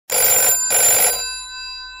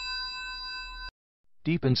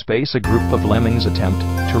Deep in space, a group of lemmings attempt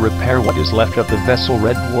to repair what is left of the vessel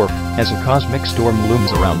Red Dwarf as a cosmic storm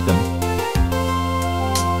looms around them.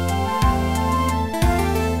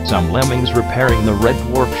 Some lemmings repairing the Red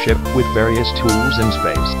Dwarf ship with various tools in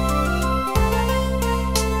space.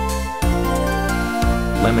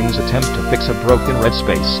 Lemmings attempt to fix a broken red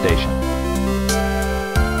space station.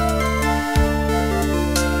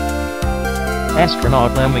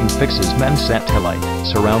 Astronaut Lemming fixes man's satellite,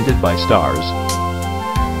 surrounded by stars.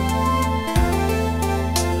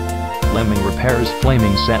 Lemming repairs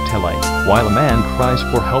flaming satellite, while a man cries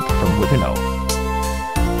for help from within.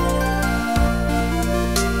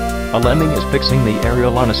 A lemming is fixing the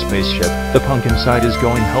aerial on a spaceship. The punk inside is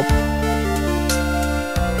going help.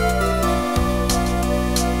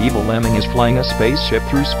 Evil lemming is flying a spaceship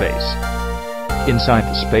through space. Inside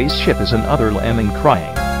the spaceship is another lemming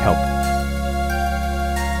crying, help.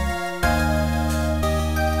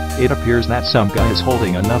 It appears that some guy is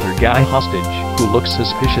holding another guy hostage, who looks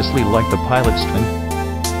suspiciously like the pilot's twin.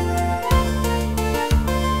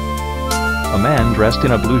 A man dressed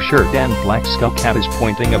in a blue shirt and black skull cap is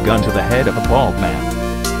pointing a gun to the head of a bald man.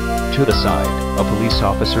 To the side, a police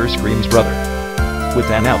officer screams "Brother!" with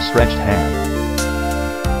an outstretched hand.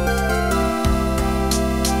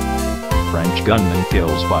 French gunman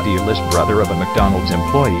kills bodiless brother of a McDonald's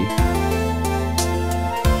employee.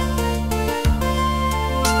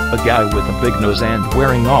 A guy with a big nose and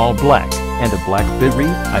wearing all black, and a black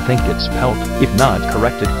beret, I think it's pelt, if not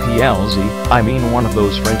corrected PLZ, I mean one of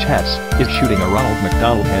those French hats, is shooting a Ronald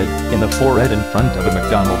McDonald head in the forehead in front of a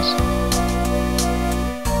McDonald's.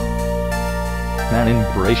 Man in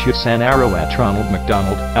beret shoots an arrow at Ronald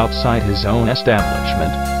McDonald outside his own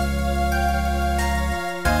establishment.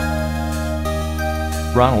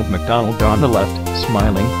 Ronald McDonald on the left,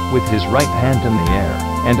 smiling, with his right hand in the air,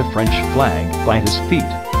 and a French flag by his feet.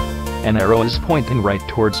 An arrow is pointing right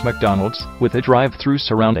towards McDonald's, with a drive-thru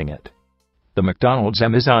surrounding it. The McDonald's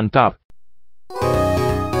M is on top,